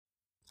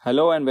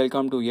Hello and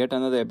welcome to yet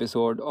another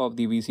episode of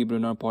the VC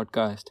Bruner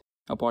podcast,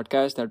 a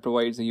podcast that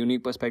provides a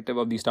unique perspective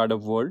of the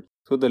startup world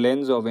through the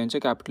lens of venture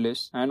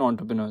capitalists and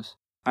entrepreneurs.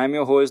 I'm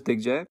your host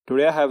Digjay.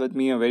 Today I have with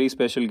me a very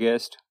special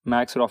guest,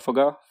 Max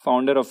Rofagha,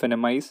 founder of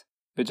Finemize,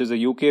 which is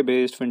a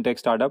UK-based fintech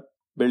startup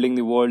building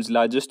the world's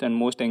largest and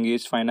most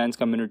engaged finance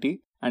community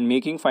and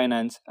making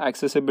finance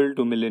accessible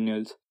to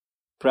millennials.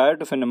 Prior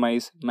to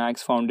Finemize,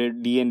 Max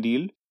founded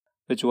D&Deal,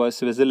 which was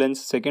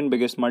Switzerland's second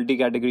biggest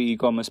multi-category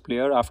e-commerce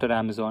player after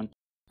Amazon,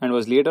 and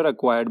was later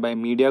acquired by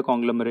media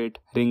conglomerate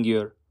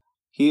Ringier.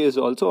 He is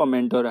also a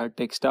mentor at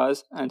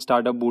Techstars and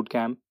Startup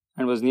Bootcamp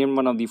and was named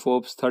one of the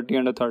Forbes 30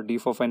 Under 30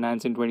 for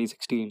finance in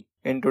 2016.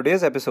 In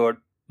today's episode,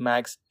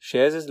 Max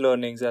shares his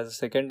learnings as a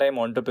second-time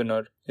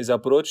entrepreneur, his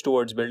approach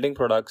towards building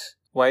products,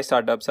 why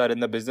startups are in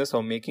the business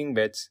of making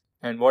bets,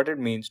 and what it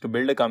means to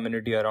build a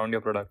community around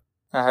your product.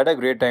 I had a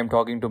great time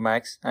talking to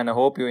Max, and I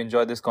hope you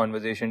enjoy this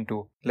conversation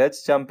too.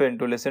 Let's jump in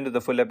to listen to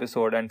the full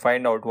episode and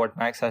find out what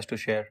Max has to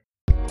share.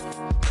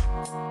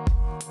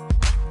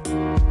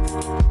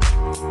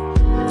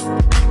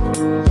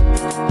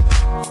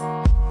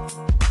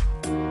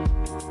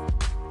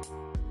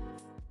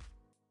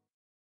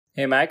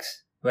 Hey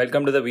Max,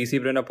 welcome to the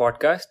VC Bruner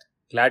podcast.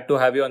 Glad to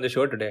have you on the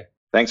show today.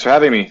 Thanks for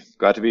having me.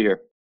 Glad to be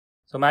here.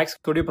 So Max,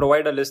 could you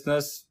provide our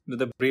listeners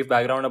with a brief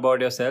background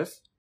about yourself?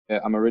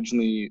 I'm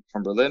originally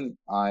from Berlin.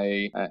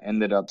 I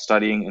ended up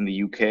studying in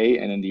the UK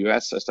and in the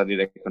US. I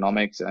studied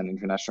economics and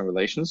international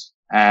relations.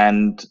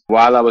 And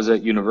while I was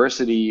at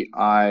university,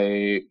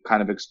 I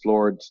kind of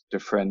explored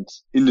different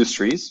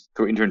industries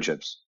through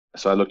internships.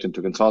 So I looked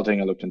into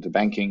consulting, I looked into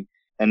banking.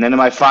 And then in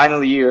my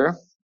final year,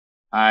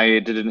 I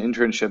did an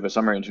internship, a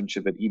summer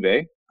internship at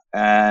eBay.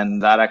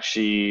 And that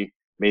actually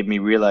made me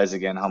realize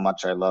again how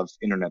much I love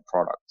internet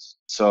products.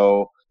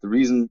 So the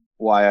reason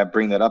why I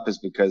bring that up is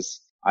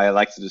because I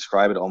like to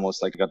describe it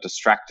almost like I got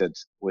distracted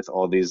with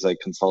all these like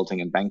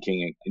consulting and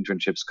banking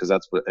internships because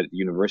that's what at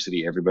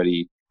university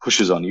everybody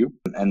pushes on you.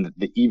 And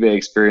the eBay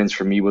experience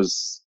for me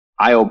was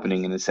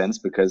eye-opening in a sense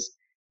because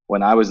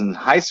when I was in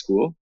high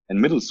school and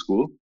middle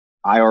school,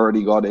 I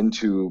already got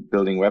into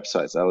building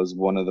websites. I was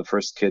one of the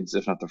first kids,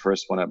 if not the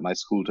first one at my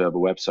school to have a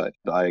website.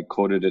 I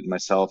coded it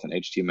myself in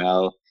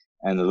HTML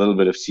and a little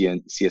bit of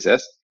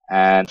CSS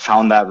and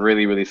found that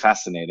really, really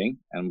fascinating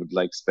and would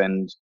like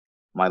spend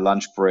my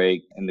lunch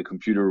break in the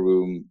computer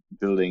room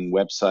building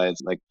websites,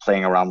 like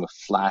playing around with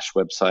Flash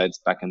websites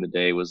back in the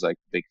day was like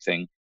a big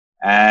thing.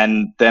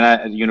 And then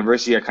at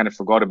university, I kind of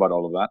forgot about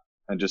all of that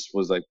and just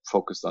was like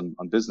focused on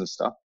business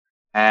stuff.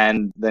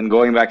 And then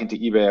going back into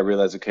eBay, I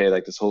realized, okay,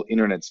 like this whole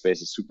internet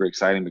space is super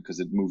exciting because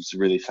it moves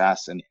really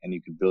fast and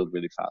you can build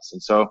really fast.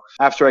 And so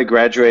after I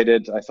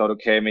graduated, I thought,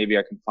 okay, maybe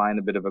I can find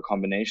a bit of a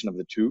combination of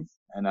the two.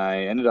 And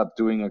I ended up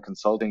doing a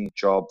consulting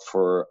job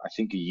for, I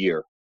think, a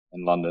year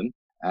in London.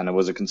 And it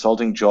was a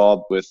consulting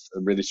job with a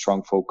really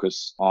strong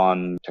focus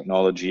on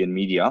technology and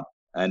media,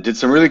 and did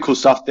some really cool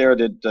stuff there.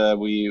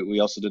 We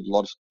also did a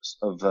lot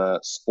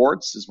of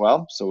sports as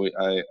well. So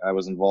I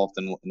was involved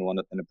in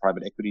a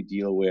private equity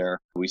deal where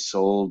we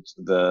sold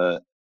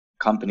the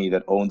company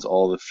that owns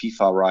all the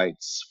FIFA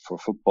rights for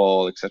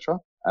football, etc.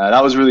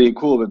 That was really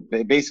cool.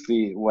 But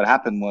basically what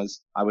happened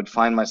was I would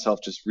find myself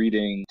just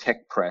reading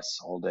tech press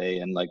all day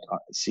and like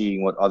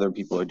seeing what other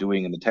people are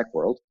doing in the tech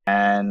world,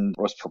 and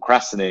was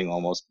procrastinating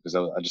almost because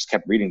I just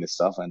kept reading this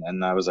stuff.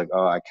 And I was like,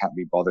 oh, I can't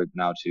be bothered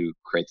now to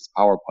create this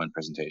PowerPoint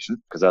presentation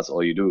because that's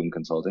all you do in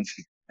consulting.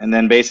 And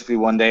then basically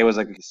one day I was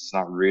like, this is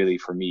not really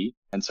for me.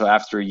 And so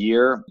after a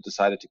year,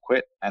 decided to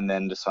quit and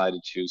then decided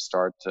to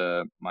start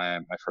my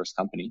first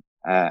company.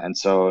 And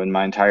so in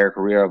my entire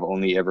career, I've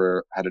only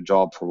ever had a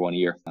job for 1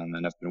 year.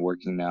 And I've been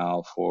working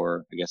now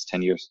for, I guess,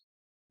 10 years.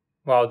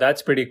 Wow,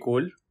 that's pretty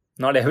cool.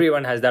 Not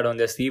everyone has that on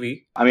their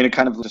CV. I mean, it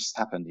kind of just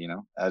happened, you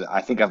know.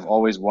 I think I've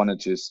always wanted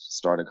to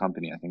start a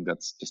company. I think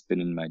that's just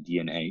been in my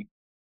DNA.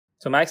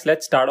 So Max,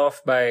 let's start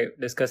off by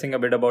discussing a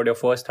bit about your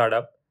first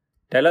startup.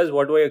 Tell us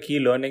what were your key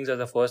learnings as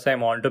a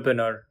first-time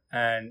entrepreneur,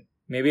 and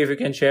maybe if you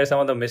can share some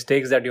of the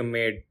mistakes that you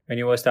made when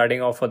you were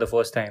starting off for the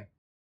first time.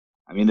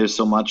 I mean, there's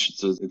so much,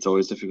 so it's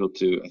always difficult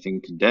to, I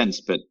think, condense.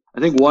 But I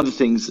think one of the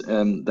things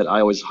that I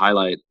always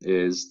highlight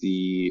is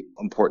the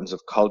importance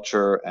of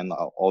culture and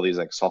all these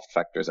like soft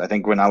factors. I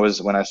think when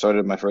I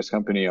started my first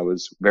company, I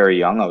was very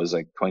young. I was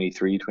like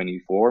 23,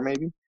 24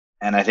 maybe.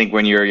 And I think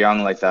when you're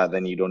young like that,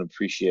 then you don't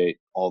appreciate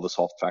all the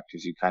soft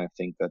factors. You kind of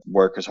think that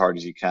work as hard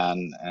as you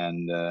can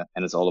and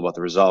it's all about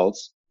the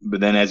results. But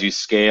then as you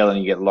scale and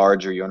you get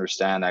larger, you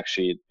understand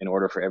actually in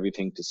order for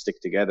everything to stick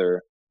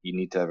together, you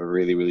need to have a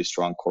really, really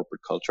strong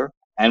corporate culture.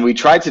 And we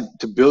tried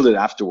to build it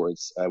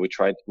afterwards.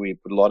 We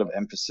put a lot of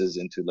emphasis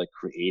into like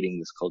creating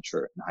this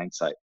culture in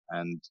hindsight.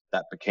 And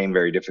that became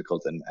very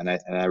difficult. And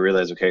I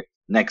realized, okay,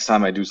 next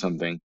time I do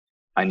something,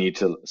 I need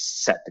to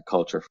set the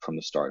culture from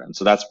the start. And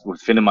so that's with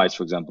Finemize,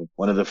 for example.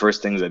 One of the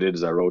first things I did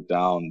is I wrote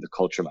down the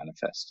culture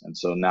manifest. And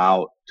so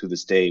now to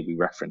this day, we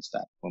reference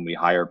that when we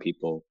hire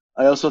people.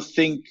 I also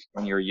think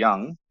when you're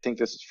young, I think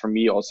this for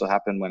me also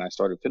happened when I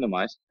started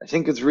Finemize. I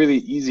think it's really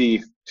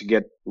easy to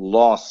get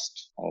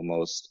lost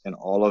almost in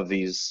all of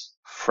these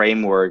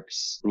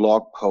frameworks,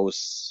 blog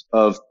posts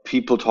of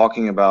people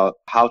talking about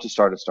how to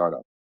start a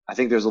startup. I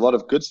think there's a lot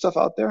of good stuff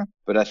out there,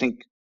 but I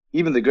think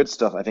even the good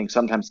stuff, I think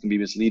sometimes can be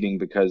misleading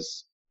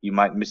because you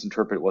might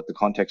misinterpret what the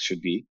context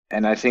should be.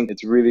 And I think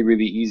it's really,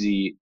 really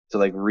easy to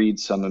like read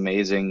some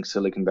amazing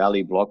Silicon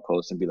Valley blog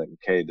post and be like,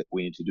 okay,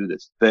 we need to do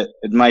this. But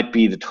it might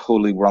be the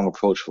totally wrong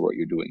approach for what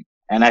you're doing.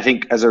 And I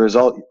think as a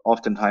result,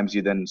 oftentimes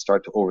you then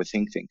start to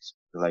overthink things.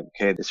 Like,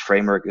 okay, this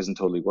framework isn't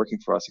totally working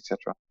for us,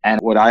 etc.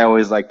 And what I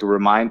always like to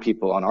remind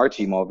people on our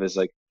team of is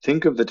like,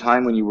 think of the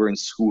time when you were in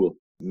school.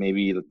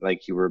 Maybe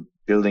like you were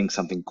building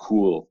something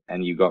cool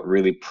and you got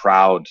really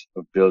proud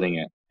of building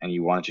it and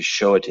you wanted to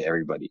show it to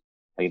everybody.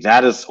 Like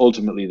that is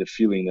ultimately the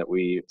feeling that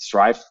we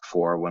strive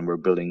for when we're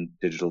building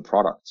digital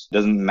products. It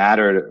doesn't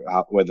matter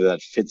whether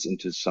that fits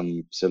into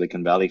some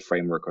Silicon Valley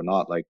framework or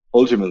not. Like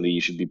ultimately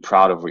you should be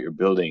proud of what you're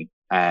building,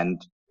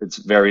 and it's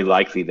very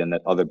likely then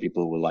that other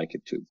people will like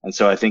it too. And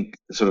so I think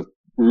sort of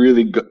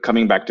really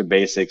coming back to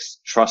basics,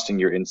 trusting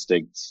your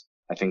instincts.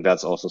 I think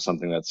that's also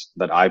something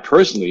that I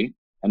personally,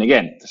 and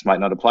again, this might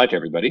not apply to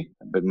everybody,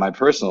 but my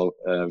personal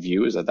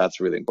view is that that's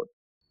really important.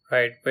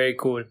 Right. Very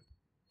cool.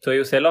 So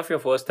you sell off your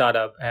first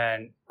startup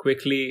and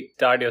quickly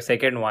start your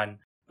second one.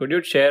 Could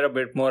you share a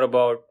bit more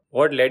about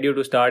what led you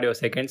to start your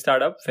second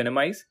startup,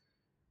 Finimize?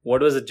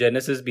 What was the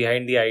genesis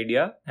behind the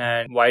idea?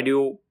 And why do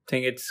you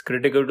think it's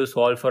critical to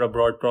solve for a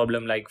broad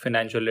problem like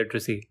financial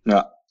literacy?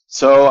 Yeah.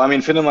 So, I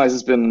mean, Finimize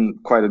has been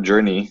quite a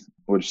journey,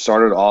 which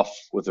started off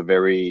with a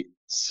very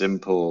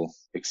simple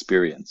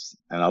experience.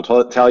 And I'll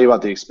tell you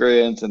about the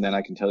experience, and then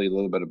I can tell you a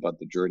little bit about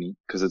the journey,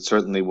 because it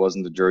certainly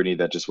wasn't a journey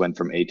that just went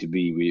from A to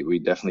B. We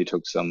definitely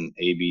took some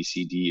A, B,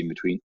 C, D in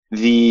between.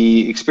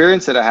 The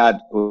experience that I had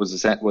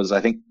was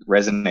I think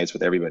resonates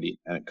with everybody,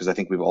 because I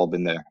think we've all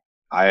been there.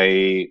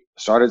 I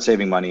started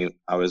saving money.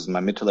 I was in my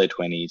mid to late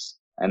 20s.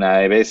 And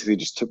I basically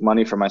just took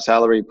money from my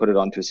salary, put it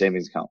onto a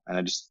savings account, and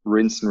I just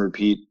rinse and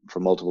repeat for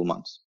multiple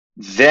months.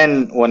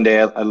 Then one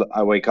day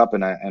I wake up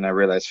and I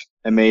realize,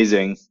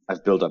 amazing,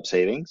 I've built up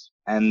savings.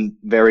 And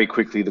very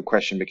quickly the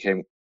question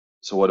became,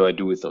 so what do I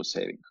do with those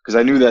savings? Because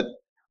I knew that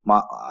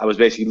I was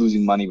basically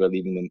losing money by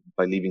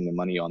leaving the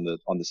money on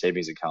the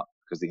savings account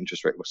because the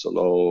interest rate was so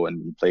low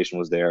and inflation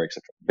was there,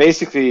 etc.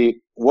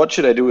 Basically, what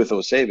should I do with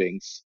those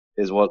savings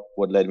is what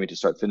led me to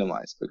start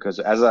Finimize. Because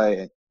as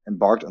I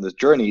embarked on this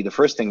journey, the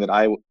first thing that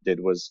I did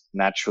was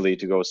naturally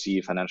to go see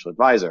a financial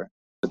advisor.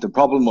 But the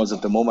problem was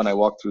at the moment I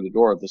walked through the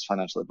door of this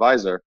financial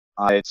advisor,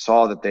 I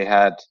saw that they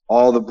had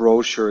all the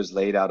brochures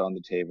laid out on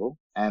the table.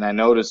 And I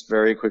noticed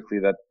very quickly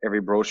that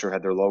every brochure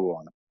had their logo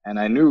on it. And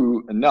I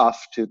knew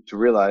enough to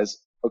realize,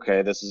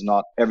 okay, this is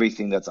not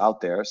everything that's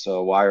out there.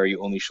 So why are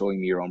you only showing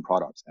me your own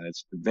products? And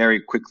it's very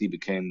quickly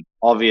became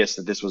obvious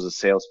that this was a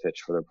sales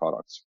pitch for their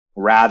products,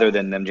 rather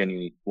than them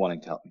genuinely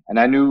wanting to help me. And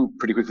I knew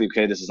pretty quickly,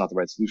 okay, this is not the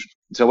right solution.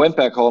 So I went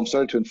back home,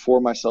 started to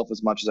inform myself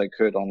as much as I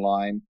could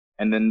online.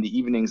 And then the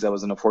evenings, I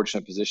was in a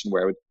fortunate position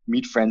where I would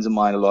meet friends of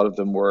mine. A lot of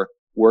them were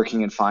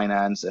working in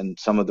finance and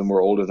some of them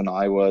were older than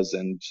I was,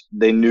 and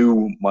they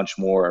knew much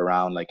more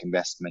around like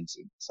investments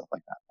and stuff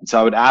like that. And so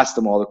I would ask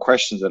them all the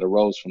questions that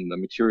arose from the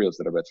materials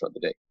that I read throughout the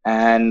day.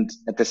 And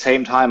at the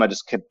same time, I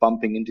just kept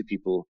bumping into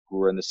people who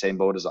were in the same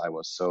boat as I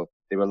was. So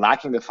they were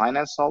lacking the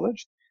finance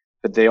knowledge,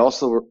 but they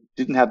also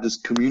didn't have this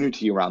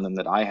community around them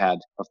that I had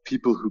of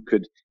people who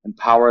could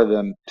empower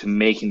them to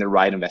making the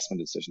right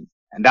investment decision.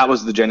 And that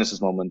was the genesis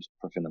moment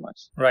for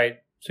Finimize. Right.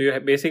 So you're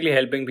basically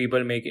helping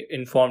people make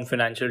informed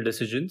financial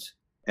decisions.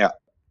 Yeah.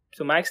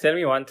 So Max, tell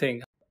me one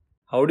thing.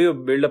 How do you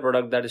build a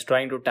product that is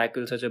trying to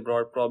tackle such a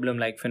broad problem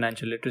like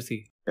financial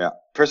literacy? Yeah.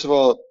 First of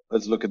all,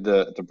 let's look at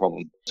the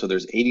problem. So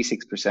there's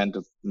 86%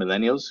 of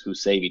millennials who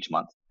save each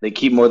month. They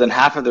keep more than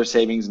half of their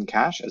savings in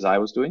cash, as I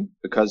was doing,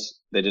 because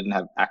they didn't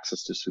have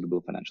access to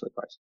suitable financial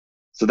advice.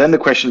 So then the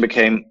question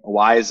became,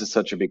 why is this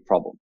such a big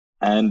problem?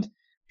 And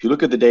if you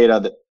look at the data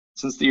that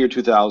since the year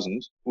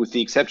 2000, with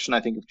the exception, I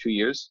think, of 2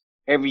 years,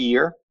 every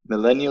year,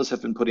 millennials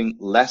have been putting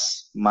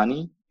less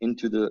money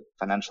into the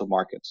financial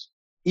markets,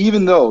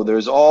 even though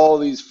there's all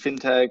these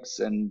fintechs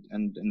and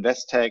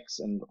invest techs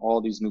and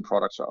all these new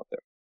products are out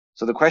there.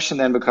 So the question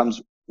then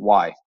becomes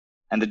why?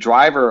 And the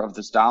driver of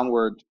this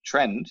downward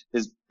trend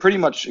is pretty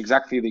much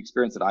exactly the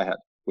experience that I had,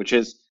 which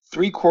is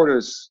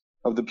 3/4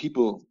 of the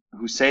people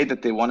who say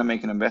that they want to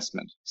make an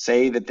investment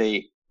say that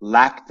they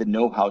lack the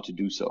know-how to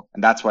do so.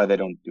 And that's why they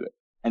don't do it.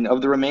 And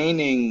of the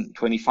remaining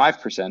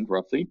 25%,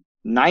 roughly,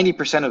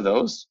 90% of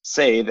those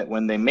say that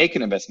when they make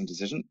an investment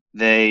decision,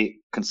 they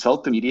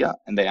consult the media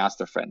and they ask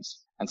their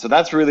friends. And so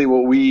that's really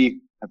what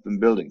we have been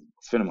building,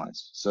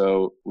 Finimize.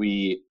 So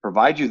we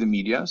provide you the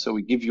media, so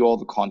we give you all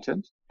the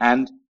content,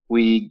 and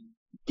we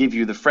give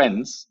you the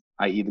friends,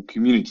 i.e. the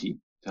community,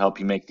 to help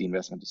you make the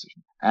investment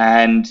decision.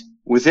 And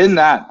within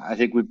that, I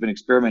think we've been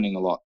experimenting a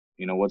lot.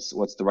 You know,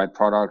 what's the right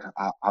product?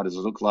 How does it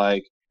look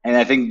like? And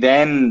I think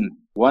then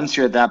once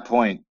you're at that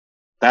point,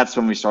 that's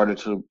when we started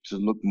to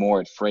look more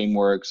at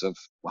frameworks of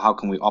how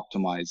can we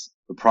optimize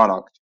the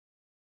product.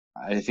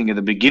 I think at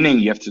the beginning,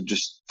 you have to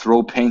just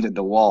throw paint at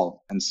the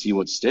wall and see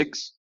what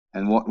sticks.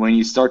 And when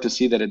you start to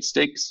see that it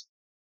sticks,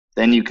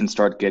 then you can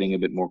start getting a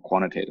bit more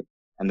quantitative.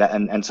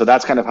 And so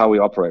that's kind of how we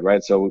operate,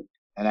 right? So,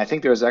 and I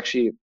think there's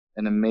actually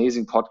an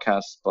amazing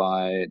podcast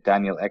by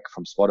Daniel Ek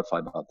from Spotify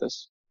about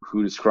this,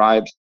 who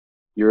describes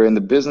you're in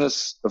the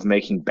business of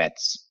making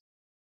bets.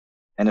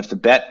 And if the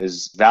bet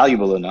is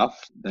valuable enough,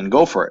 then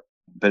go for it.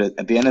 But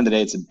at the end of the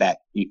day, it's a bet.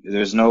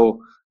 There's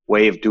no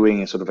way of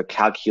doing a sort of a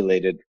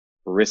calculated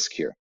risk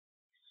here.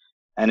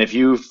 And if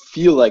you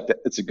feel like that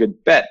it's a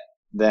good bet,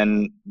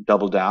 then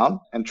double down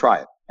and try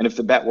it. And if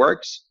the bet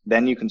works,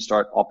 then you can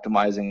start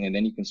optimizing and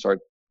then you can start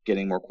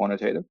getting more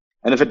quantitative.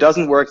 And if it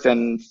doesn't work,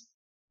 then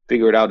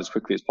figure it out as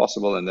quickly as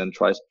possible and then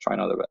try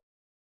another bet.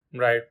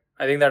 Right.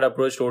 I think that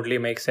approach totally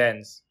makes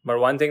sense. But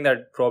one thing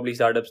that probably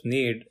startups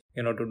need,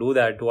 to do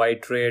that, to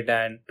iterate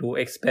and to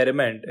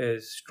experiment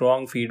is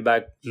strong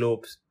feedback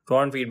loops,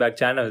 strong feedback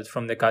channels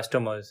from the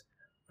customers,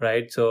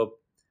 right? So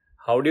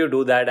how do you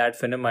do that at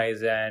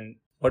Finimize, and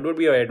what would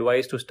be your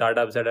advice to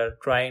startups that are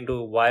trying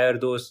to wire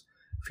those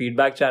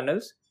feedback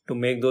channels to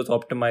make those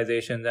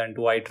optimizations and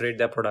to iterate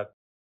their product?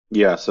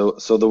 Yeah. So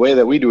the way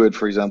that we do it,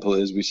 for example,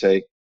 is we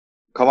say,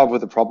 come up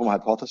with a problem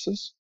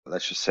hypothesis.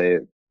 Let's just say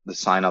the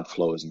sign up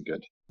flow isn't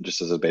good,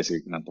 just as a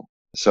basic example.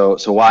 So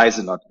why is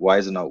it not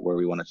where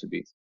we want it to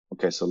be?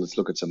 Okay. So let's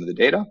look at some of the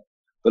data,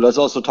 but let's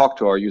also talk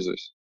to our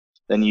users.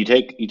 Then you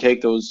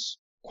take those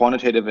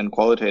quantitative and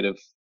qualitative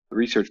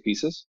research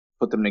pieces,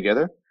 put them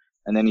together,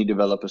 and then you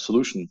develop a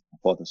solution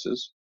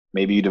hypothesis.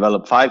 Maybe you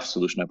develop 5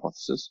 solution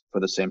hypotheses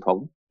for the same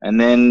problem, and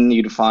then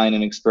you define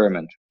an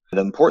experiment. The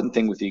important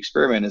thing with the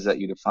experiment is that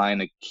you define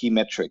a key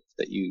metric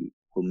that you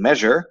will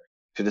measure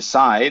to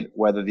decide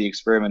whether the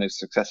experiment is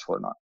successful or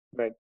not.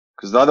 Right.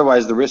 Because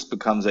otherwise the risk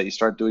becomes that you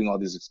start doing all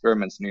these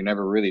experiments and you're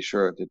never really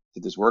sure, did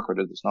this work or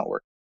did this not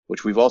work?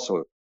 Which we've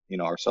also,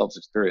 ourselves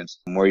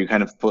experienced, where you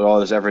kind of put all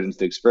this effort into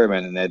the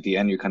experiment and at the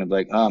end you're kind of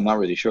like, oh, I'm not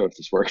really sure if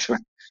this works or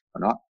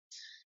not.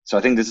 So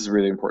I think this is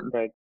really important.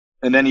 Right.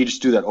 And then you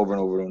just do that over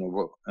and over and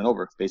over and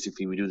over.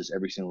 Basically, we do this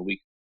every single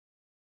week.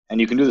 And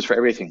you can do this for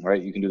everything,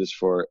 right? You can do this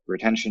for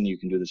retention. You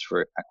can do this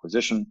for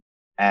acquisition.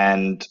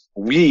 And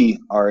we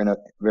are in a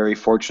very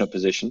fortunate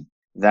position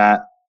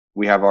that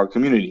we have our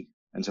community.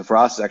 And so for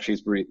us, actually,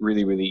 it's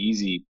really, really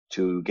easy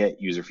to get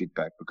user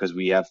feedback because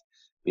we have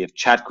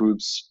chat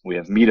groups, we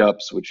have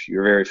meetups, which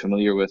you're very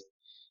familiar with.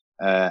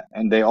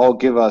 And they all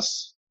give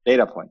us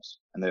data points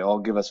and they all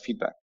give us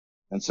feedback.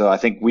 And so I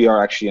think we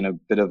are actually in a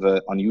bit of an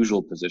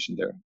unusual position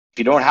there. If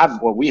you don't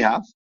have what we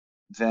have,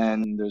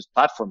 then there's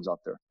platforms out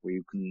there where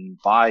you can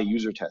buy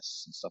user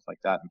tests and stuff like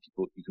that.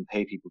 And you can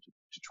pay people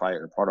to try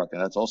your product.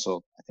 And that's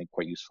also, I think,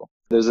 quite useful.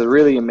 There's a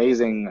really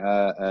amazing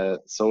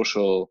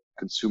social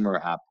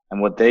consumer app.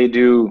 And what they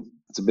do,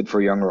 it's a bit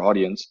for a younger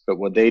audience, but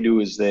what they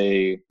do is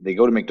they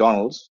go to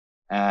McDonald's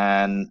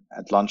and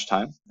at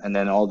lunchtime, and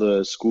then all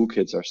the school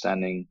kids are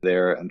standing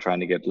there and trying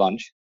to get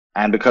lunch.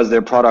 And because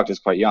their product is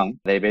quite young,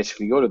 they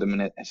basically go to them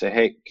and say,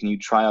 hey, can you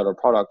try out our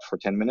product for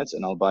 10 minutes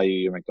and I'll buy you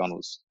your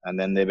McDonald's. And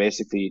then they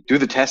basically do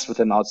the test with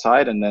them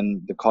outside and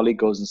then the colleague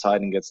goes inside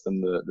and gets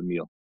them the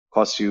meal.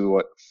 Costs you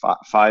what,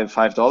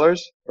 $5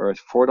 or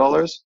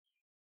 $4,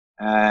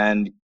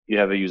 and you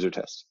have a user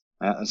test.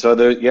 And so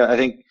I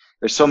think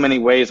there's so many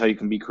ways how you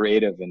can be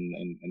creative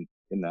in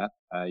that.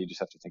 You just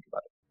have to think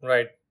about it.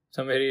 Right.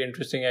 Some very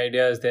interesting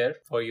ideas there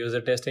for user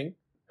testing.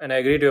 And I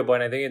agree to your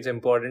point. I think it's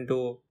important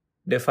to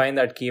define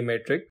that key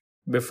metric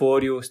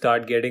before you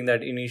start getting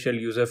that initial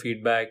user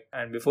feedback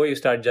and before you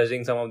start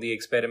judging some of the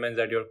experiments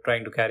that you're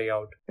trying to carry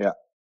out. Yeah.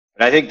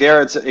 And I think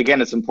there, it's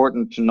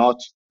important to not,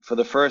 for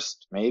the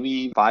first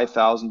maybe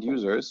 5,000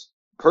 users,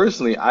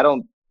 personally, I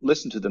don't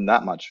listen to them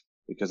that much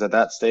because at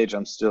that stage,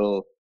 I'm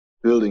still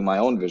building my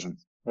own vision.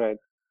 Right.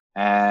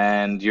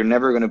 And you're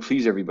never going to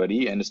please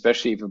everybody. And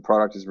especially if a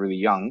product is really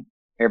young,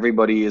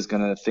 everybody is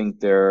going to think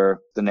they're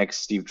the next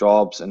Steve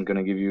Jobs and going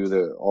to give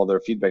you all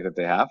their feedback that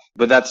they have.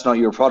 But that's not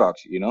your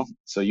product,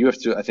 So you have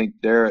to, I think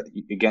there,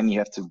 again, you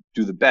have to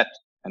do the bet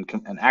and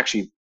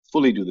actually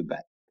fully do the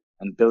bet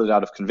and build it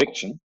out of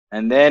conviction.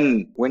 And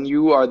then when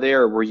you are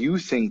there where you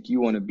think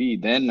you want to be,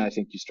 then I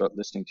think you start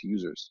listening to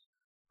users.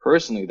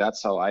 Personally,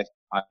 that's how I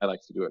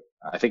like to do it.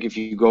 I think if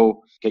you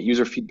go get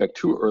user feedback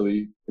too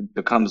early,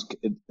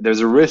 there's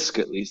a risk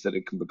at least that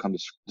it can become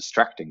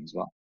distracting as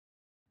well.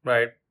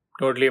 Right.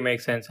 Totally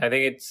makes sense. I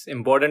think it's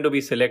important to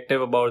be selective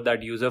about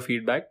that user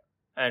feedback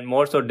and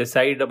more so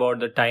decide about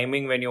the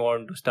timing when you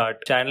want to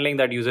start channeling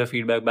that user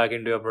feedback back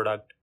into your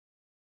product.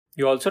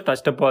 You also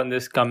touched upon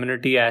this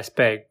community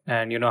aspect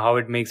and how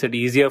it makes it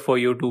easier for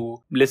you to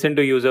listen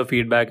to user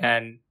feedback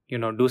and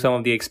do some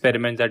of the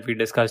experiments that we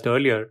discussed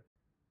earlier.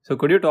 So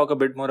could you talk a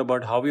bit more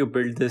about how you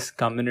build this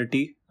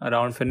community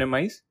around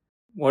Finimize?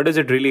 What does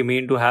it really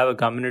mean to have a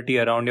community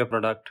around your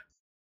product?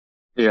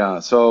 Yeah,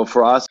 so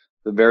for us,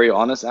 the very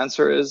honest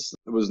answer is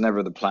it was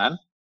never the plan.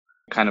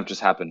 It kind of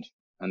just happened.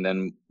 And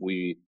then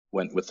we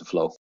went with the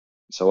flow.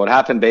 So what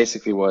happened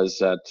basically was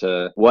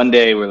that one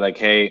day we're like,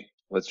 hey,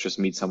 let's just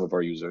meet some of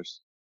our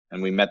users.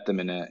 And we met them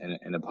in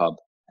a pub.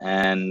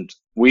 And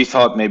we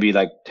thought maybe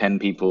like 10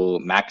 people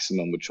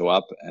maximum would show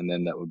up. And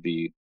then that would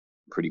be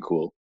pretty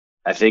cool.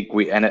 I think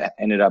we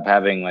ended up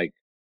having like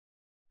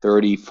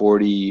 30,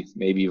 40,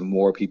 maybe even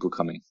more people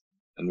coming.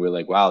 And we're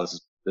like, wow,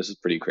 this is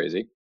pretty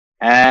crazy.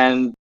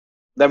 And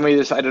then we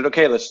decided,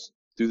 okay, let's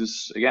do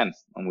this again.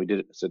 And we did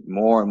it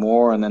more and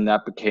more. And then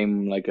that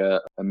became like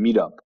a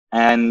meetup.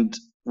 And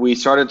we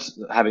started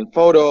having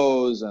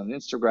photos on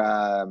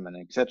Instagram and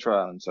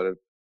etc. and started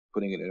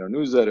putting it in our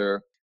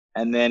newsletter.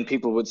 And then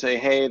people would say,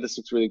 hey, this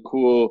looks really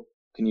cool.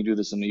 Can you do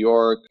this in New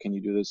York? Can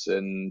you do this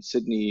in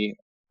Sydney?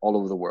 All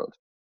over the world.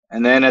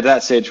 And then at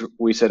that stage,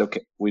 we said,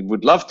 okay, we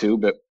would love to,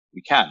 but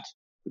we can't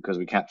because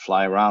we can't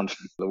fly around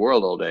the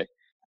world all day.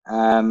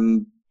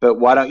 But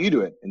why don't you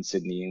do it in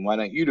Sydney? And why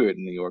don't you do it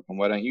in New York? And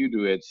why don't you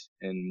do it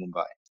in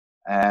Mumbai?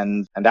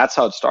 And that's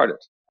how it started.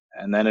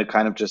 And then it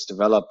kind of just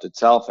developed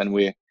itself. And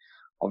we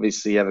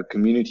obviously have a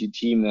community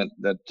team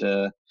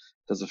that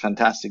does a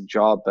fantastic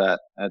job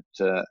at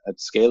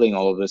scaling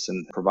all of this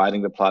and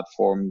providing the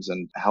platforms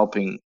and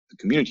helping the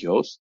community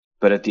hosts.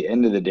 But at the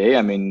end of the day,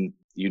 I mean,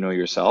 you know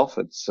yourself,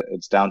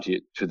 it's down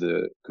to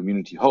the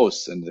community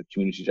hosts and the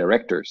community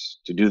directors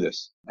to do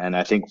this. And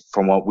I think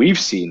from what we've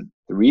seen,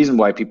 the reason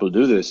why people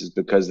do this is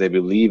because they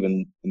believe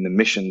in the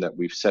mission that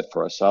we've set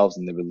for ourselves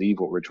and they believe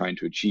what we're trying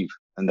to achieve.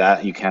 And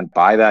that you can't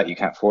buy that, you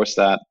can't force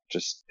that,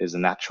 just is a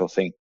natural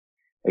thing.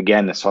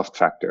 Again, the soft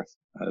factor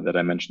that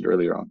I mentioned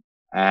earlier on.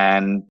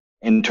 And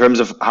in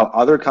terms of how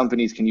other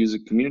companies can use a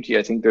community,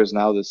 I think there's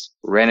now this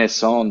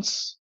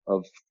renaissance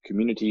of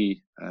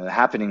community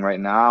happening right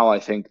now. I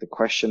think the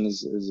question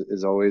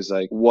is always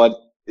like, what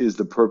is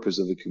the purpose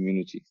of the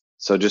community?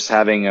 So just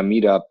having a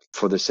meetup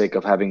for the sake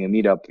of having a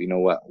meetup, you know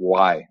what?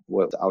 Why?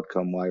 What's the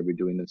outcome? Why are we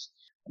doing this?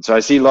 And so I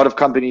see a lot of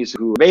companies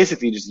who are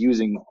basically just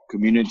using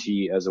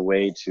community as a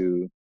way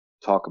to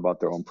talk about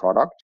their own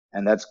product.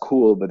 And that's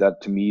cool, but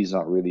that to me is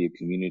not really a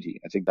community.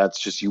 I think that's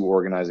just you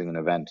organizing an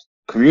event.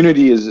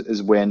 Community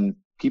is when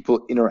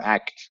people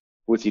interact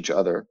with each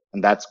other,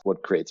 and that's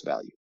what creates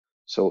value.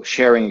 So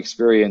sharing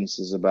experience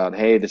is about,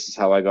 hey, this is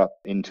how I got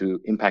into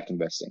impact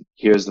investing.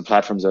 Here's the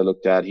platforms I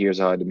looked at. Here's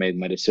how I made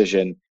my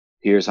decision.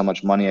 Here's how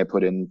much money I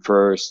put in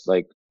first.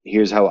 Like,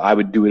 here's how I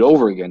would do it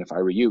over again if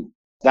I were you.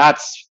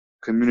 That's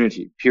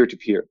community, peer to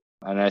peer.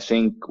 And I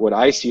think what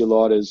I see a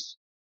lot is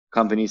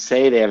companies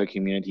say they have a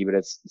community, but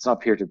it's not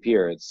peer to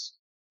peer. It's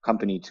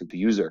company to the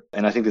user.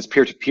 And I think this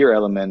peer to peer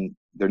element,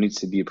 there needs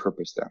to be a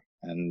purpose there.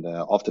 And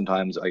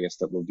oftentimes, I guess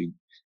that will be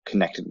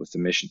connected with the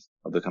mission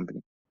of the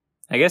company.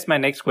 I guess my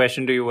next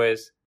question to you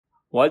is,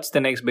 what's the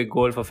next big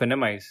goal for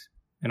Finimize?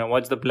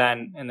 What's the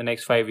plan in the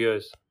next 5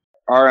 years?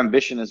 Our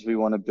ambition is we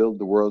want to build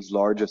the world's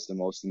largest and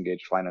most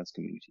engaged finance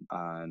community.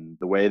 And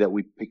the way that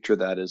we picture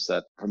that is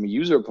that from a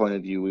user point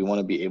of view, we want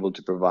to be able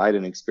to provide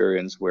an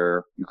experience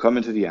where you come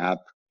into the app,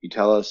 you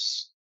tell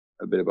us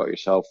a bit about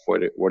yourself.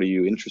 What are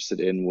you interested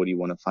in? What do you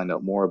want to find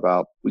out more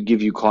about? We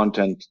give you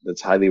content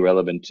that's highly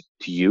relevant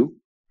to you.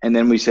 And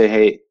then we say,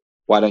 hey,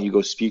 why don't you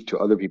go speak to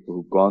other people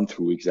who've gone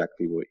through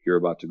exactly what you're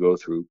about to go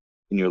through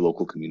in your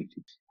local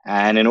community?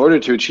 And in order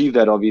to achieve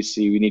that,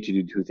 obviously, we need to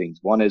do two things.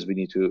 One is we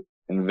need to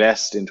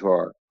invest into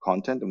our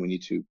content and we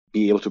need to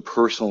be able to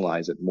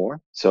personalize it more.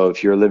 So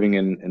if you're living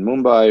in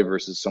Mumbai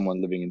versus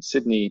someone living in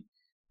Sydney,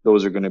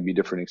 those are going to be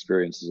different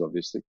experiences,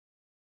 obviously.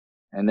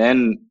 And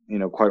then,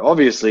 quite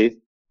obviously,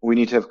 we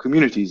need to have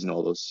communities in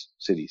all those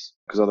cities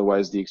because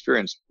otherwise the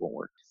experience won't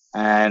work.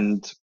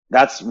 And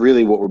that's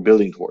really what we're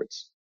building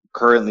towards.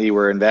 Currently,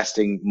 we're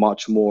investing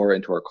much more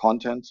into our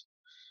content.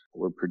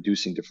 We're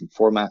producing different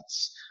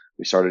formats.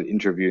 We started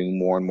interviewing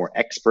more and more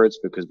experts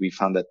because we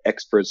found that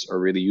experts are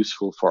really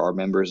useful for our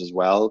members as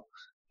well,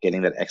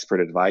 getting that expert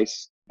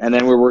advice. And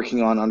then we're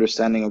working on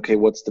understanding, okay,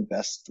 what's the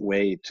best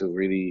way to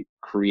really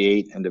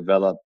create and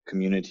develop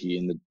community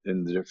in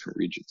the different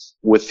regions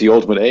with the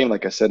ultimate aim,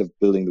 like I said, of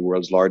building the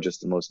world's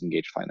largest and most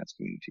engaged finance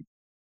community.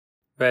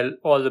 Well,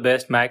 all the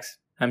best, Max.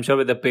 I'm sure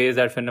with the pace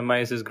that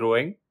Finimize is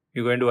growing,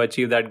 you're going to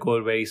achieve that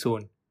goal very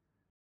soon.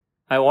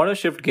 I want to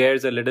shift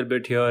gears a little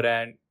bit here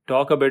and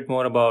talk a bit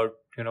more about,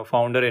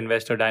 founder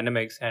investor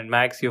dynamics. And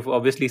Max, you've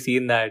obviously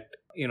seen that,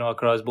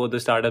 across both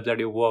the startups that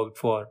you've worked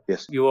for.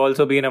 Yes. You've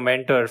also been a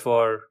mentor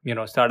for,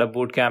 Startup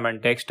Bootcamp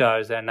and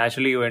Techstars, and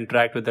naturally you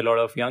interact with a lot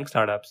of young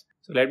startups.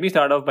 So let me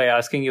start off by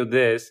asking you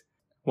this.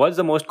 What's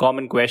the most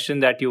common question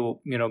that you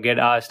get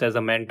asked as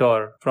a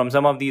mentor from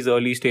some of these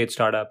early stage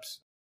startups?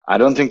 I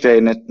don't think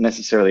they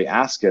necessarily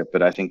ask it,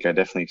 but I think I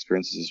definitely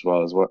experience this as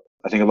well.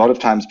 I think a lot of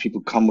times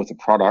people come with a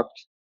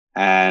product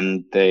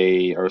and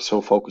they are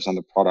so focused on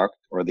the product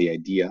or the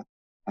idea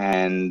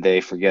and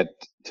they forget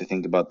to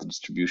think about the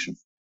distribution.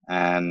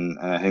 And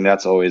I think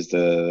that's always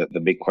the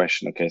big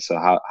question. Okay, so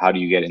how do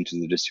you get into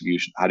the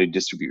distribution? How do you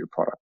distribute your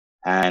product?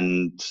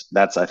 And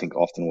that's, I think,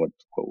 often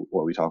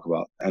what we talk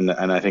about. And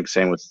I think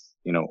same with,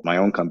 my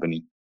own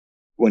company.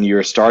 When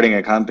you're starting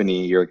a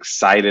company, you're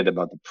excited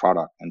about the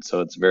product. And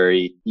so it's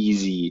very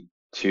easy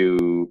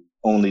to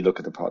only look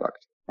at the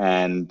product.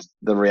 And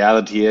the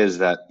reality is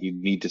that you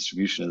need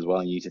distribution as well.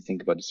 And you need to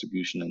think about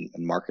distribution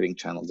and marketing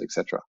channels,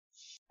 etc.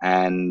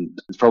 And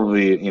it's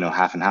probably,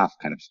 half and half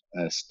kind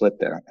of split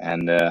there.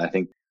 And I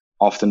think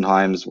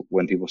oftentimes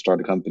when people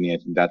start a company, I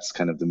think that's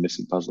kind of the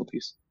missing puzzle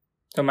piece.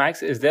 So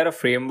Max, is there a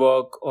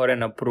framework or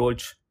an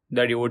approach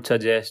that you would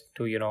suggest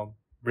to,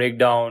 break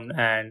down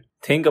and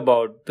think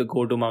about the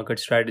go-to-market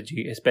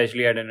strategy,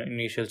 especially at an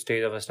initial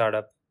stage of a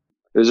startup?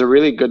 There's a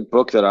really good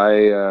book that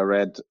I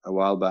read a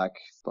while back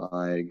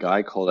by a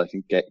guy called, I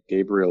think,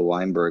 Gabriel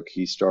Weinberg.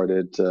 He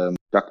started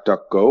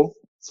DuckDuckGo.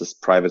 It's this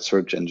private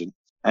search engine.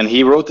 And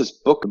he wrote this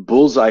book,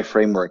 Bullseye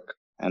Framework.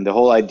 And the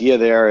whole idea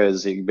there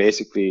is he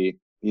basically,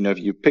 if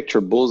you picture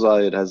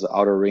bullseye, it has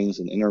outer rings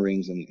and inner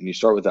rings, and you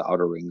start with the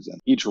outer rings.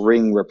 And each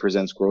ring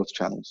represents growth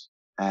channels.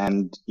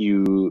 And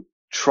you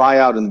try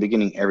out in the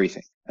beginning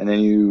everything. And then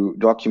you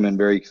document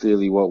very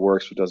clearly what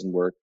works, what doesn't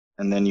work.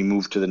 And then you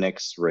move to the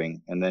next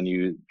ring, and then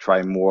you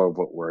try more of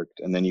what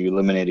worked, and then you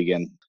eliminate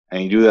again.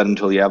 And you do that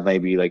until you have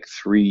maybe like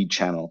 3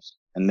 channels,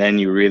 and then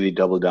you really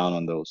double down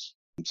on those.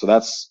 So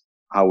that's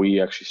how we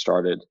actually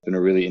started. It's been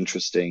a really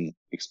interesting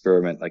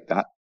experiment like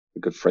that, a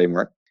good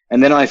framework.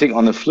 And then I think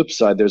on the flip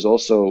side, there's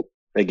also,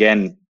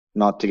 again,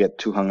 not to get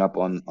too hung up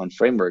on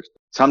frameworks.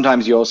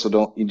 Sometimes you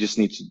just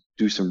need to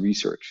do some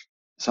research.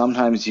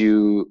 Sometimes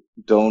you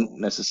don't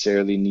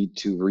necessarily need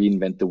to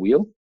reinvent the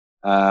wheel.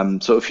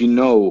 So if you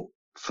know,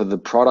 for the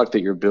product that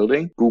you're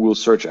building, Google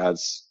search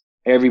ads,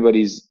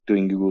 everybody's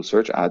doing Google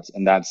search ads,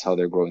 and that's how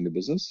they're growing the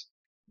business.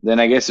 Then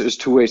I guess there's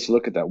 2 ways to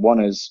look at that.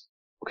 One is,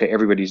 okay,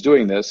 everybody's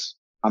doing this.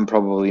 I'm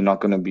probably not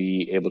going to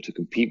be able to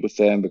compete with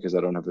them because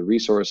I don't have the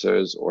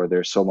resources, or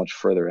they're so much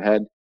further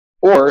ahead.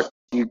 Or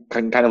you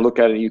can kind of look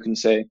at it, you can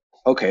say,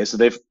 okay, so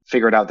they've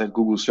figured out that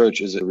Google search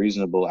is a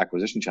reasonable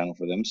acquisition channel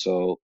for them.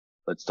 So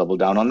let's double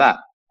down on that.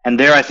 And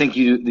there, I think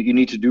you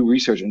need to do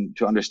research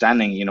into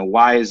understanding,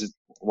 why is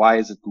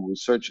it Google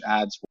search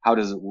ads? How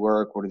does it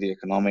work? What are the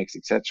economics,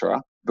 etc.?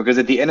 Because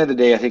at the end of the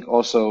day, I think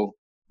also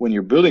when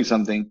you're building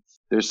something,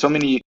 there's so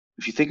many,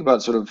 if you think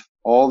about sort of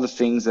all the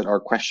things that are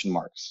question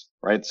marks,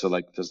 right? So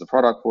like, does the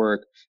product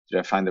work? Did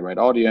I find the right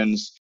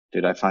audience?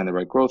 Did I find the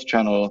right growth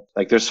channel?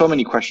 Like, there's so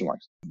many question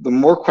marks. The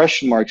more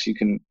question marks you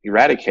can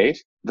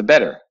eradicate, the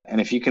better.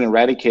 And if you can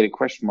eradicate a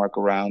question mark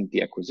around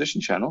the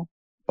acquisition channel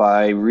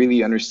by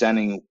really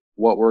understanding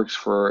what works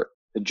for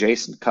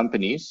adjacent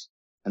companies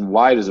and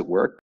why does it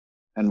work,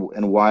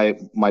 and why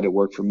might it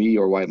work for me,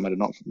 or why it might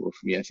not work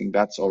for me, I think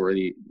that's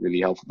already really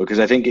helpful. Because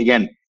I think,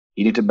 again,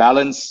 you need to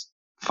balance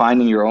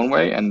finding your own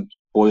way and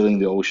boiling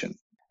the ocean.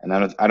 And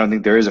I don't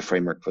think there is a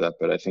framework for that,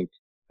 but I think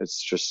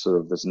it's just sort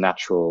of this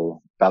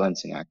natural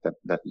balancing act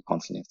that you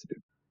constantly have to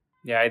do.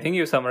 Yeah, I think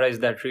you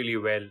summarized that really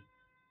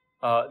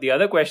well. The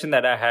other question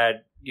that I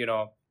had,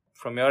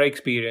 from your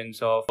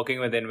experience of working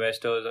with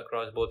investors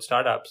across both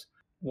startups,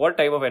 what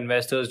type of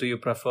investors do you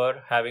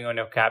prefer having on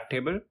your cap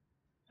table?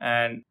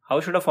 And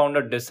how should a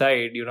founder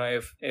decide,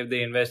 if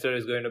the investor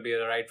is going to be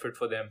the right fit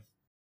for them?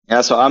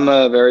 Yeah, so I'm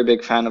a very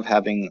big fan of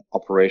having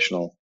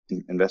operational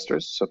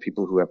investors, so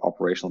people who have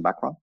operational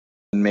background.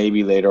 And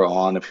maybe later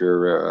on, if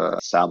you're an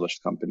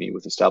established company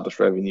with established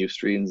revenue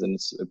streams and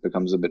it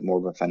becomes a bit more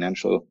of a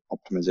financial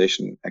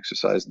optimization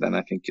exercise, then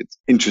I think it's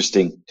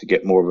interesting to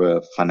get more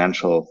of a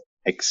financial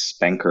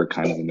ex-banker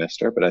kind of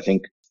investor. But I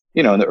think,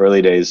 in the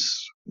early days,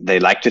 they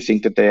like to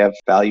think that they have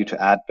value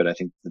to add, but I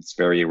think it's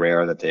very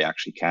rare that they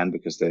actually can,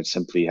 because they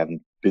simply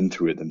haven't been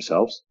through it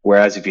themselves.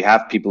 Whereas if you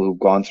have people who've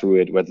gone through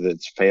it, whether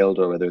it's failed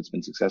or whether it's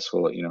been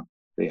successful,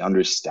 they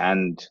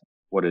understand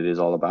what it is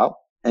all about.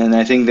 And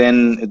I think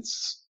then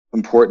it's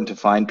important to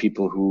find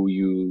people who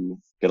you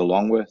get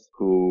along with,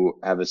 who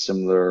have a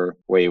similar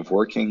way of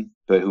working,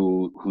 but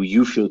who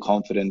you feel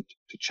confident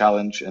to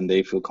challenge and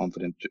they feel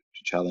confident to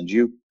challenge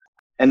you.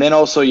 And then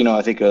also,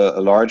 I think a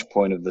large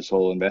point of this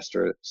whole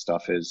investor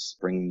stuff is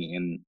bringing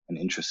in an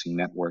interesting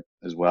network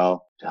as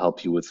well to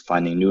help you with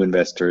finding new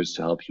investors,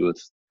 to help you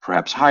with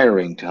perhaps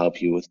hiring, to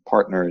help you with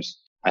partners.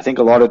 I think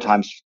a lot of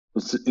times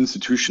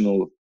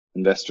institutional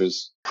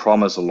investors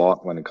promise a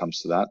lot when it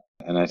comes to that.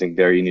 And I think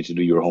there you need to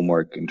do your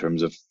homework in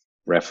terms of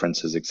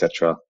references,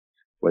 etc.,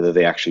 whether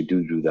they actually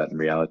do that in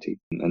reality.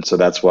 And so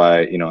that's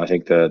why, I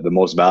think the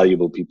most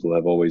valuable people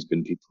have always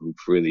been people who've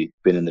really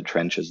been in the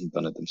trenches and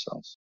done it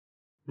themselves.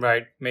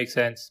 Right. Makes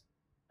sense.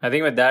 I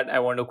think with that, I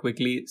want to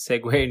quickly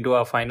segue into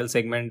our final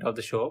segment of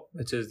the show,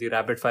 which is the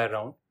rapid fire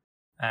round.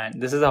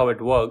 And this is how it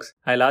works.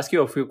 I'll ask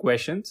you a few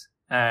questions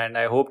and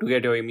I hope to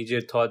get your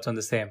immediate thoughts on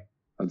the same.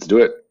 Let's do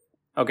it.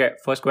 Okay.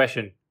 First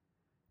question.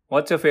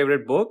 What's your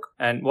favorite book,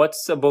 and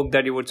what's a book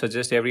that you would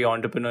suggest every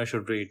entrepreneur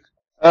should read?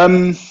 I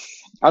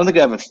don't think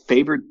I have a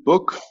favorite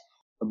book.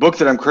 A book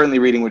that I'm currently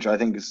reading, which I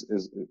think is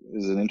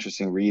an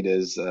interesting read,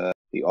 is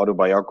the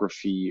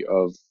autobiography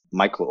of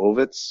Michael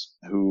Ovitz,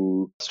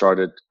 who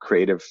started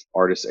Creative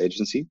Artists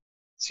Agency,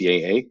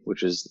 CAA,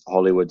 which is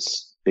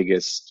Hollywood's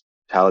biggest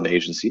talent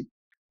agency.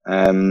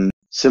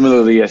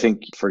 Similarly, I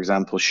think, for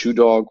example, Shoe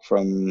Dog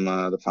from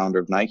the founder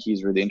of Nike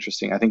is really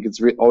interesting. I think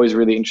it's always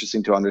really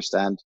interesting to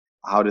understand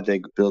how did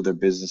they build their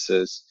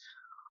businesses,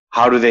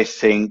 how do they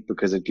think,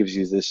 because it gives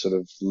you this sort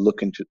of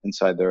look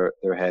inside their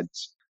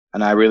heads.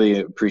 And I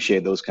really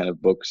appreciate those kind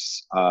of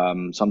books.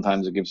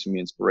 Sometimes it gives me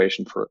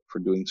inspiration for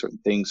doing certain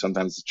things.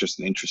 Sometimes it's just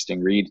an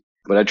interesting read.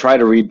 But I try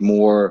to read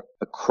more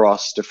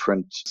across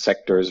different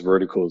sectors,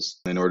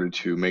 verticals, in order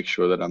to make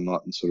sure that I'm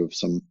not in sort of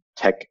some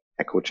tech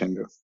echo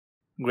chamber.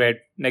 Great.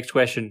 Next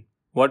question.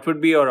 What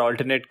would be your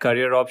alternate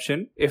career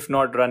option if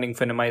not running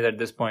Finimize at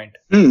this point?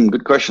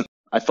 Good question.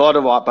 I thought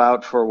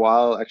about for a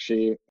while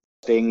actually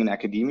staying in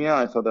academia.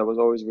 I thought that was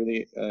always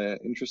really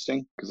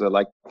interesting because I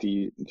like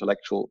the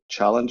intellectual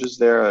challenges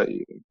there.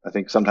 I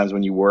think sometimes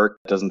when you work,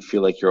 it doesn't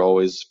feel like you're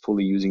always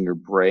fully using your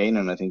brain.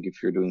 And I think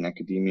if you're doing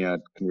academia,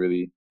 it can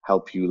really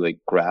help you like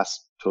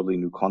grasp totally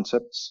new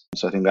concepts.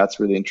 So I think that's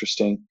really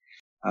interesting.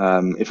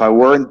 If I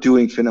weren't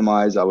doing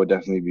Finimize, I would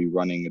definitely be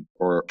running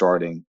or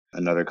starting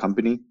another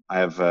company. I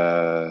have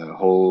a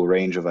whole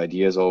range of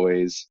ideas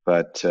always,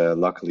 but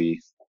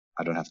luckily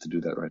I don't have to do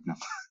that right now.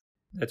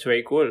 That's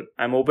very cool.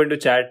 I'm open to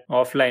chat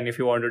offline if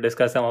you want to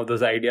discuss some of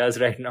those ideas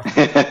right now.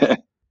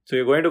 So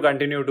you're going to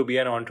continue to be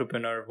an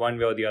entrepreneur one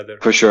way or the other?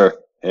 For sure.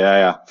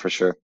 Yeah, for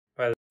sure.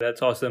 Well,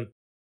 that's awesome.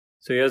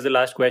 So here's the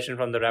last question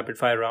from the rapid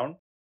fire round.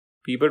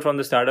 People from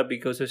the startup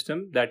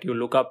ecosystem that you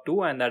look up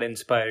to and that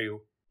inspire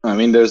you. I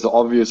mean, there's the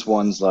obvious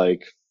ones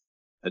like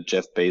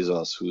Jeff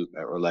Bezos,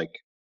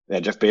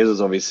 Jeff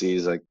Bezos obviously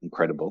is like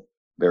incredible,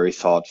 very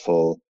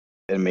thoughtful,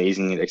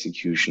 amazing at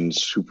execution,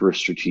 super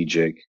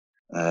strategic.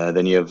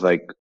 Then you have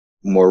like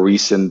more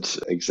recent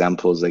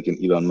examples, like in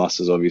Elon Musk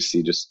is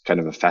obviously just kind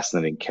of a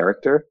fascinating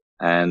character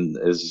and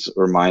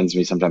reminds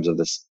me sometimes of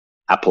this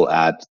Apple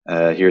ad,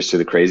 here's to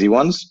the crazy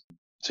ones.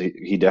 So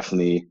he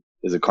definitely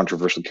is a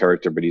controversial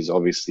character, but he's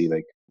obviously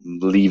like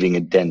leaving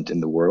a dent in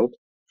the world.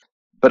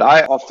 But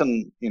I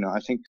often, I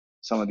think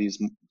some of these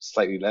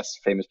slightly less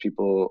famous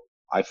people,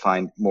 I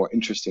find more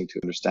interesting to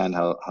understand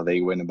how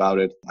they went about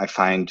it. I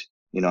find,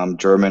 I'm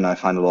German. I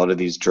find a lot of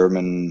these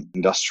German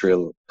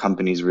industrial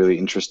companies really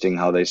interesting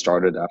how they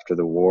started after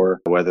the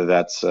war, whether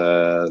that's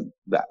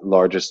that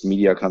largest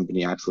media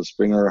company, Axel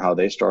Springer, how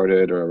they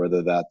started, or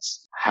whether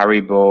that's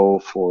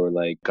Haribo for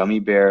like gummy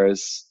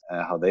bears,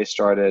 how they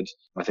started.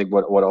 I think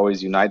what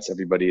always unites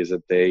everybody is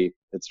that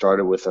it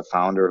started with a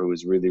founder who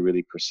was really,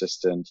 really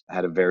persistent,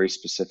 had a very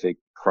specific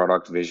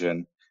product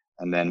vision,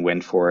 and then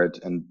went for it.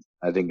 And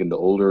I think in the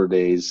older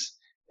days,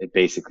 it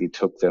basically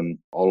took them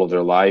all of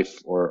their life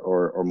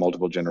or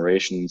multiple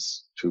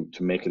generations to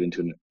make it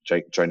into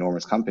a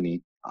ginormous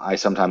company. I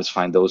sometimes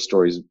find those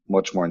stories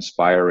much more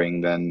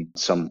inspiring than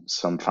some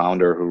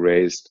founder who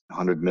raised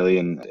 100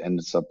 million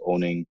ends up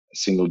owning a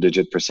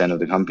single-digit % of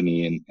the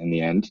company in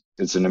the end.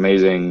 It's an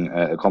amazing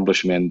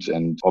accomplishment,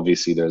 and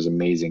obviously there's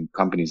amazing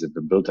companies that have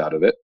been built out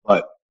of it.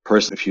 But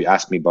personally, if you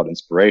ask me about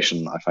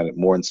inspiration, I find it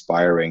more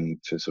inspiring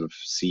to sort of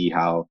see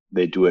how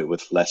they do it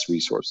with less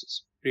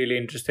resources. Really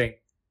interesting.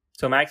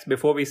 So Max,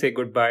 before we say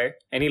goodbye,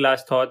 any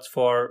last thoughts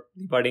for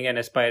budding and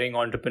aspiring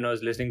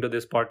entrepreneurs listening to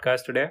this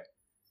podcast today?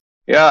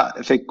 Yeah,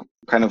 I think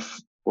kind of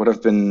what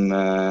I've been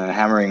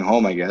hammering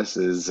home, I guess,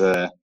 is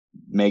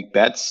make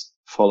bets,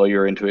 follow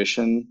your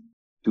intuition,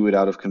 do it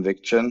out of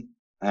conviction,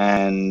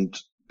 and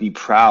be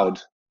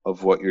proud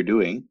of what you're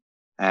doing.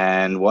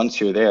 And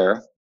once you're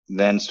there,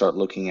 then start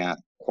looking at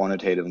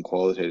quantitative and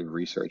qualitative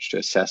research to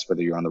assess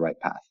whether you're on the right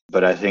path.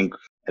 But I think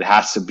it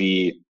has to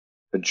be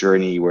a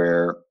journey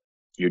where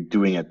you're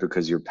doing it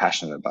because you're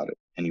passionate about it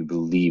and you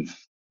believe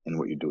in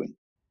what you're doing.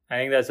 I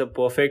think that's a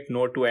perfect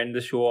note to end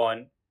the show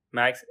on.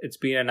 Max, it's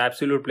been an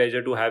absolute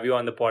pleasure to have you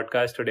on the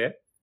podcast today.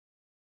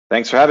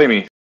 Thanks for having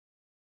me.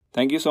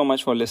 Thank you so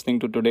much for listening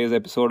to today's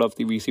episode of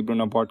the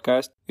VCpreneur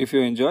podcast. If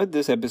you enjoyed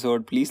this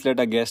episode, please let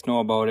our guests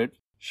know about it,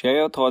 share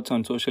your thoughts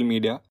on social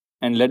media,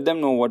 and let them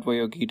know what were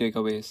your key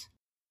takeaways.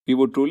 We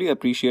would truly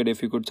appreciate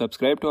if you could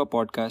subscribe to our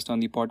podcast on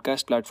the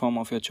podcast platform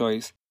of your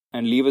choice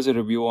and leave us a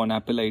review on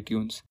Apple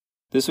iTunes.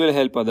 This will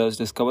help others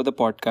discover the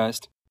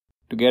podcast.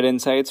 To get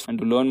insights and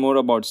to learn more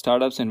about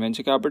startups and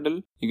venture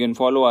capital, you can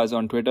follow us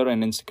on Twitter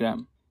and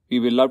Instagram. We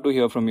will love to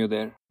hear from you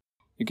there.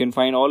 You can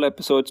find all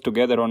episodes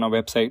together on our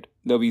website,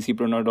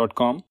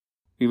 thevcpreneur.com.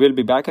 We will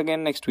be back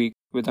again next week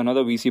with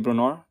another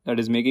VCpreneur that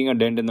is making a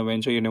dent in the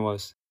venture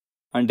universe.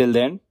 Until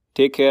then,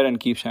 take care and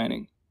keep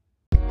shining.